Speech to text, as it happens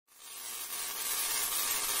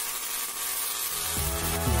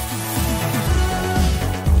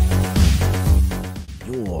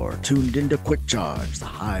tuned into Quick Charge, the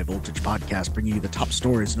high voltage podcast bringing you the top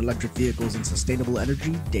stories in electric vehicles and sustainable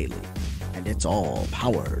energy daily. And it's all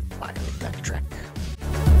powered by electric.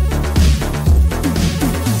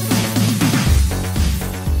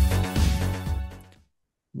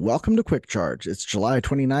 Welcome to Quick Charge. It's July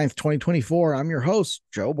 29th, 2024. I'm your host,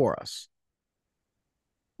 Joe Boris.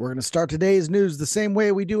 We're going to start today's news the same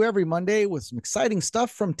way we do every Monday with some exciting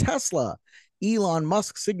stuff from Tesla. Elon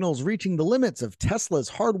Musk signals reaching the limits of Tesla's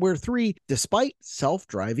Hardware 3 despite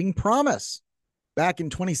self-driving promise. Back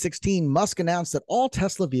in 2016, Musk announced that all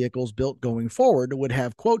Tesla vehicles built going forward would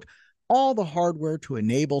have, quote, all the hardware to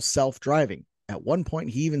enable self-driving. At one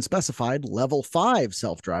point, he even specified level 5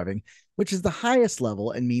 self-driving, which is the highest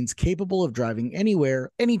level and means capable of driving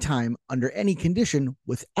anywhere, anytime, under any condition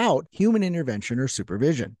without human intervention or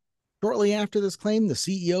supervision. Shortly after this claim, the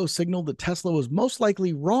CEO signaled that Tesla was most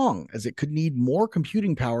likely wrong, as it could need more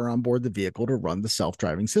computing power on board the vehicle to run the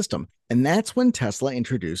self-driving system. And that's when Tesla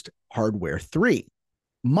introduced Hardware 3.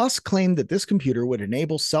 Musk claimed that this computer would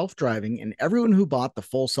enable self-driving, and everyone who bought the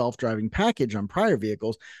full self-driving package on prior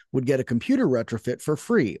vehicles would get a computer retrofit for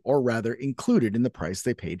free, or rather included in the price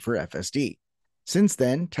they paid for FSD. Since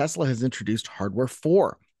then, Tesla has introduced Hardware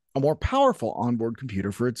 4, a more powerful onboard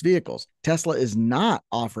computer for its vehicles. Tesla is not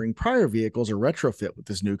offering prior vehicles a retrofit with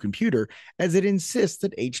this new computer, as it insists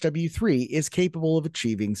that HW3 is capable of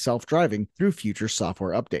achieving self-driving through future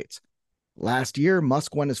software updates. Last year,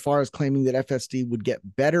 Musk went as far as claiming that FSD would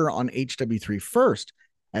get better on HW3 first,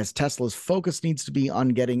 as Tesla's focus needs to be on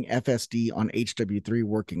getting FSD on HW3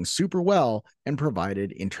 working super well and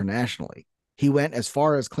provided internationally. He went as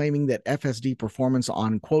far as claiming that FSD performance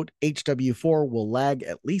on, quote, HW4 will lag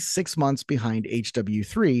at least 6 months behind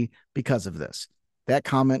HW3 because of this. That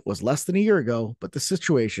comment was less than a year ago, but the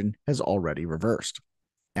situation has already reversed.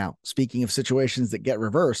 Now, speaking of situations that get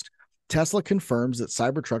reversed, Tesla confirms that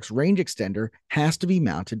Cybertruck's range extender has to be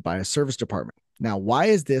mounted by a service department. Now, why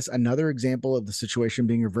is this another example of the situation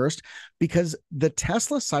being reversed? Because the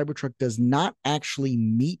Tesla Cybertruck does not actually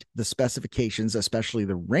meet the specifications, especially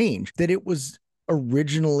the range, that it was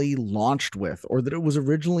originally launched with, or that it was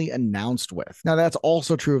originally announced with. Now, that's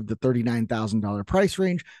also true of the $39,000 price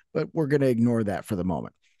range, but we're going to ignore that for the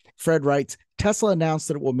moment. Fred writes, Tesla announced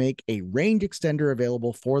that it will make a range extender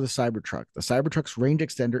available for the Cybertruck. The Cybertruck's range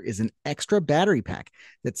extender is an extra battery pack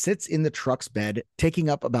that sits in the truck's bed, taking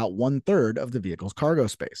up about 1/3 of the vehicle's cargo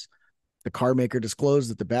space. The car maker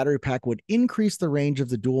disclosed that the battery pack would increase the range of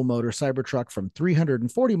the dual-motor Cybertruck from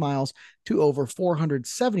 340 miles to over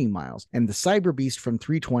 470 miles, and the Cyberbeast from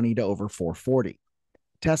 320 to over 440.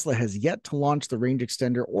 Tesla has yet to launch the range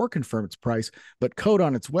extender or confirm its price, but code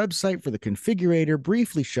on its website for the configurator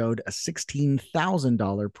briefly showed a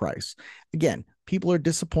 $16,000 price. Again, people are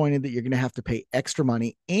disappointed that you're going to have to pay extra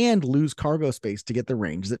money and lose cargo space to get the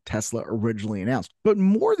range that Tesla originally announced. But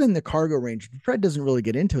more than the cargo range, Fred doesn't really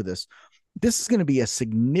get into this. This is going to be a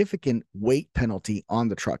significant weight penalty on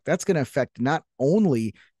the truck. That's going to affect not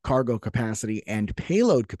only cargo capacity and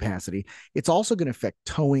payload capacity, it's also going to affect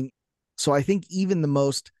towing. So I think even the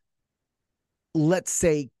most, let's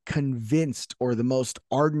say, convinced or the most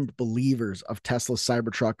ardent believers of Tesla's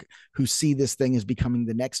Cybertruck who see this thing as becoming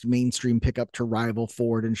the next mainstream pickup to rival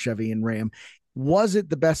Ford and Chevy and Ram. Was it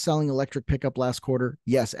the best-selling electric pickup last quarter?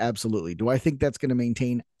 Yes, absolutely. Do I think that's going to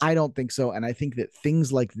maintain? I don't think so. And I think that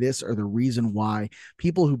things like this are the reason why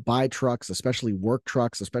people who buy trucks, especially work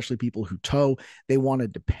trucks, especially people who tow, they want to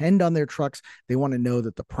depend on their trucks. They want to know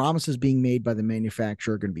that the promises being made by the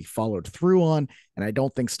manufacturer are going to be followed through on. And I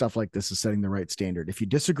don't think stuff like this is setting the right standard. If you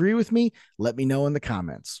disagree with me, let me know in the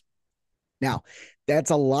comments. Now,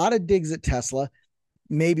 that's a lot of digs at Tesla.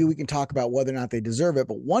 Maybe we can talk about whether or not they deserve it.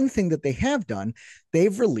 But one thing that they have done,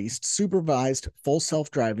 they've released supervised full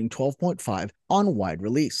self-driving 12.5 on wide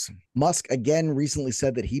release. Musk again recently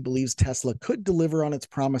said that he believes Tesla could deliver on its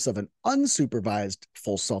promise of an unsupervised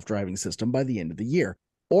full self-driving system by the end of the year,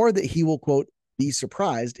 or that he will, quote, be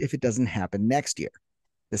surprised if it doesn't happen next year.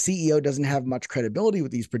 The CEO doesn't have much credibility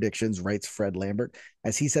with these predictions, writes Fred Lambert,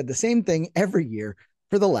 as he said the same thing every year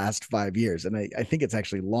for the last 5 years. And I think it's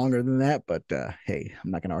actually longer than that, but hey,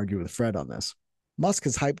 I'm not going to argue with Fred on this. Musk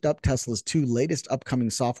has hyped up Tesla's two latest upcoming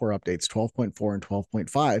software updates, 12.4 and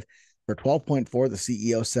 12.5. For 12.4, the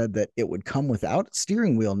CEO said that it would come without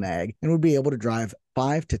steering wheel nag and would be able to drive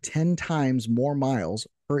 5 to 10 times more miles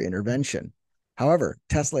per intervention. However,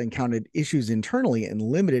 Tesla encountered issues internally and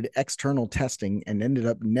limited external testing and ended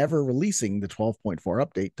up never releasing the 12.4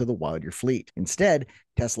 update to the wider fleet. Instead,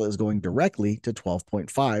 Tesla is going directly to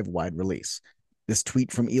 12.5 wide release. This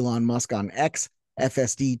tweet from Elon Musk on X,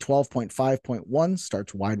 FSD 12.5.1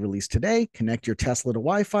 starts wide release today. Connect your Tesla to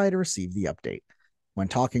Wi-Fi to receive the update. When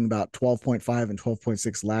talking about 12.5 and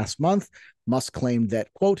 12.6 last month, Musk claimed that,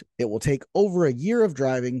 quote, it will take over a year of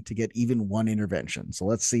driving to get even one intervention. So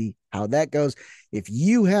let's see how that goes. If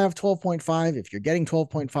you have 12.5, if you're getting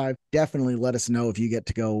 12.5, definitely let us know if you get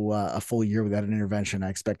to go a full year without an intervention. I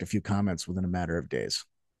expect a few comments within a matter of days.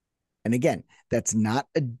 And again, that's not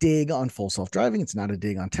a dig on full self-driving. It's not a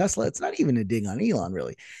dig on Tesla. It's not even a dig on Elon,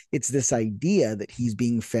 really. It's this idea that he's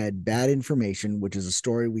being fed bad information, which is a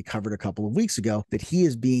story we covered a couple of weeks ago, that he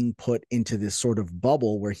is being put into this sort of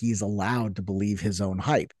bubble where he's allowed to believe his own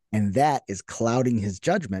hype. And that is clouding his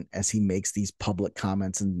judgment as he makes these public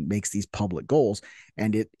comments and makes these public goals.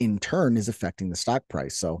 And it in turn is affecting the stock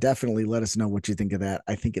price. So definitely let us know what you think of that.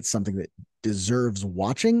 I think it's something that deserves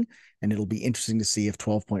watching, and it'll be interesting to see if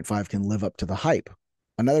 12.5 can live up to the hype.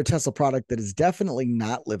 Another Tesla product that is definitely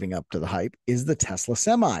not living up to the hype is the Tesla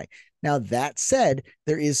Semi. Now, that said,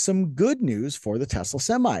 there is some good news for the Tesla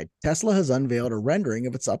Semi. Tesla has unveiled a rendering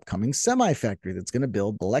of its upcoming semi factory that's going to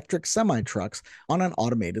build electric semi trucks on an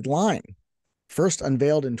automated line. First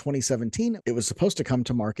unveiled in 2017, it was supposed to come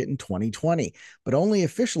to market in 2020, but only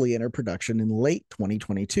officially entered production in late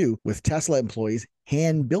 2022, with Tesla employees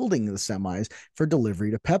hand building the semis for delivery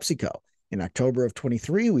to PepsiCo. In October of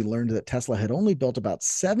 23, we learned that Tesla had only built about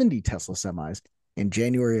 70 Tesla semis. In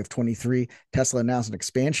January of 23, Tesla announced an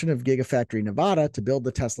expansion of Gigafactory Nevada to build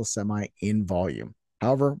the Tesla Semi in volume.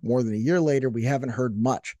 However, more than a year later, we haven't heard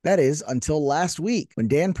much. That is, until last week, when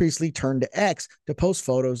Dan Priestley turned to X to post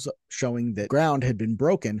photos showing that ground had been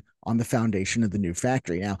broken on the foundation of the new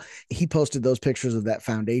factory. Now, he posted those pictures of that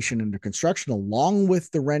foundation under construction along with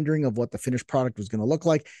the rendering of what the finished product was going to look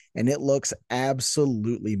like, and it looks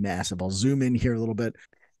absolutely massive. I'll zoom in here a little bit.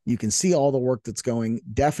 You can see all the work that's going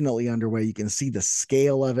definitely underway. You can see the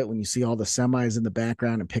scale of it when you see all the semis in the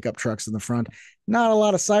background and pickup trucks in the front. Not a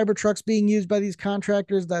lot of Cybertrucks being used by these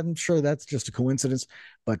contractors. I'm sure that's just a coincidence,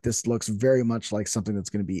 but this looks very much like something that's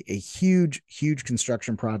going to be a huge, huge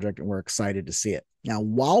construction project, and we're excited to see it. Now,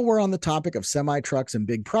 while we're on the topic of semi-trucks and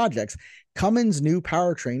big projects, Cummins' new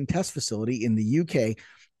powertrain test facility in the UK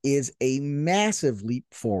is a massive leap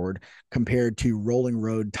forward compared to rolling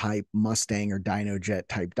road type Mustang or dyno jet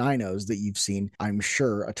type dynos that you've seen, I'm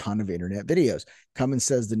sure, a ton of internet videos. Cummins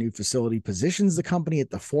says the new facility positions the company at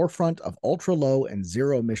the forefront of ultra low and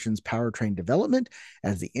zero emissions powertrain development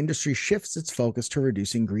as the industry shifts its focus to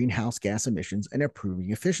reducing greenhouse gas emissions and improving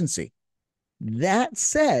efficiency. That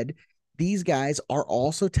said, these guys are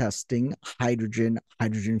also testing hydrogen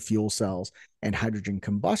fuel cells, and hydrogen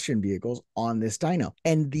combustion vehicles on this dyno.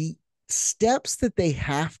 And the steps that they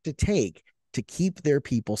have to take to keep their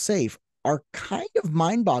people safe are kind of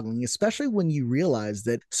mind-boggling, especially when you realize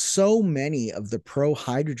that so many of the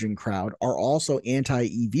pro-hydrogen crowd are also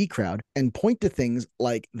anti-EV crowd and point to things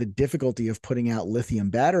like the difficulty of putting out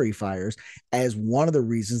lithium battery fires as one of the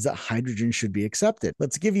reasons that hydrogen should be accepted.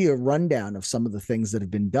 Let's give you a rundown of some of the things that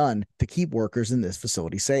have been done to keep workers in this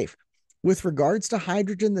facility safe. With regards to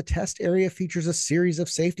hydrogen, the test area features a series of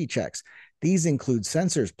safety checks. These include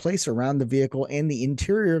sensors placed around the vehicle and the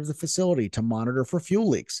interior of the facility to monitor for fuel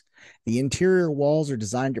leaks. The interior walls are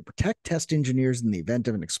designed to protect test engineers in the event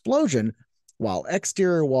of an explosion, while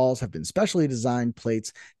exterior walls have been specially designed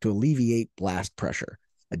plates to alleviate blast pressure.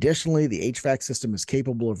 Additionally, the HVAC system is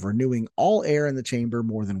capable of renewing all air in the chamber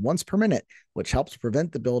more than once per minute, which helps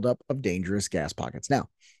prevent the buildup of dangerous gas pockets. Now,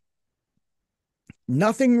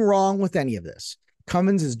 nothing wrong with any of this.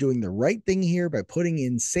 Cummins is doing the right thing here by putting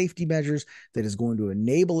in safety measures that is going to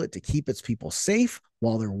enable it to keep its people safe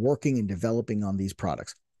while they're working and developing on these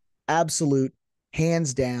products. Absolute,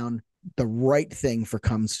 hands down, the right thing for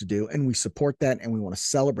Cummins to do, and we support that and we want to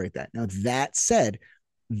celebrate that. Now, that said,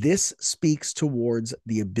 this speaks towards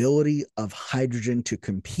the ability of hydrogen to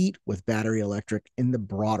compete with battery electric in the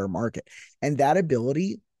broader market. And that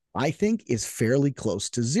ability, I think, is fairly close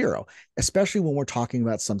to zero, especially when we're talking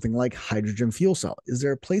about something like hydrogen fuel cell. Is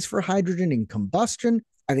there a place for hydrogen in combustion?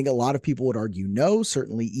 I think a lot of people would argue no.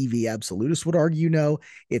 Certainly EV absolutists would argue no.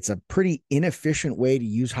 It's a pretty inefficient way to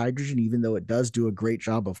use hydrogen, even though it does do a great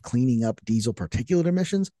job of cleaning up diesel particulate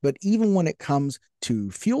emissions. But even when it comes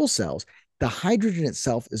to fuel cells, the hydrogen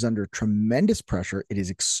itself is under tremendous pressure. It is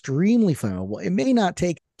extremely flammable. It may not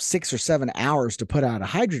take 6 or 7 hours to put out a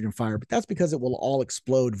hydrogen fire, but that's because it will all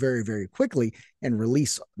explode very, very quickly and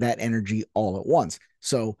release that energy all at once.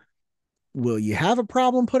 So will you have a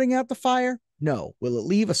problem putting out the fire? No. Will it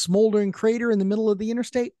leave a smoldering crater in the middle of the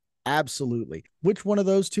interstate? Absolutely. Which one of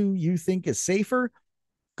those two you think is safer?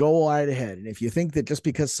 Go right ahead. And if you think that just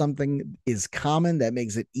because something is common, that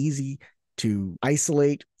makes it easy to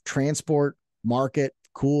isolate, transport, market,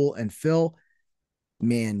 cool, and fill,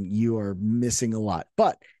 man, you are missing a lot.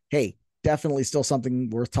 But hey, definitely still something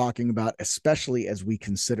worth talking about, especially as we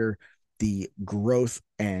consider the growth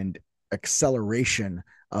and acceleration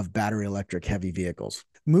of battery electric heavy vehicles.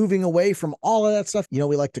 Moving away from all of that stuff, we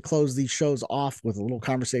like to close these shows off with a little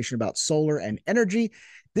conversation about solar and energy.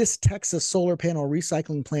 This Texas solar panel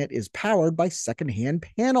recycling plant is powered by secondhand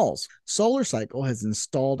panels. Solar Cycle has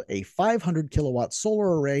installed a 500 kilowatt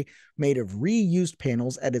solar array made of reused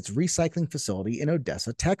panels at its recycling facility in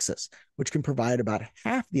Odessa, Texas, which can provide about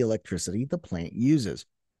half the electricity the plant uses.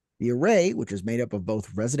 The array, which is made up of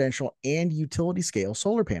both residential and utility scale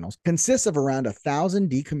solar panels, consists of around 1,000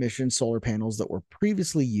 decommissioned solar panels that were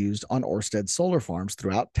previously used on Ørsted solar farms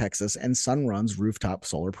throughout Texas and Sunrun's rooftop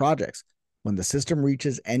solar projects. When the system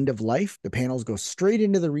reaches end of life, the panels go straight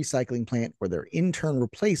into the recycling plant where they're in turn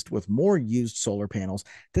replaced with more used solar panels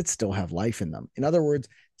that still have life in them. In other words,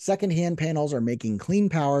 secondhand panels are making clean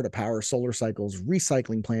power to power Solar Cycle's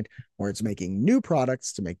recycling plant, where it's making new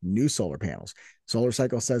products to make new solar panels. Solar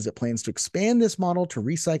Cycle says it plans to expand this model to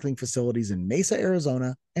recycling facilities in Mesa,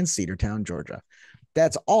 Arizona, and Cedartown, Georgia.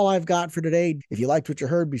 That's all I've got for today. If you liked what you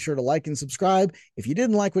heard, be sure to like and subscribe. If you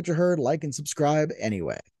didn't like what you heard, like and subscribe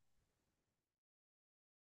anyway.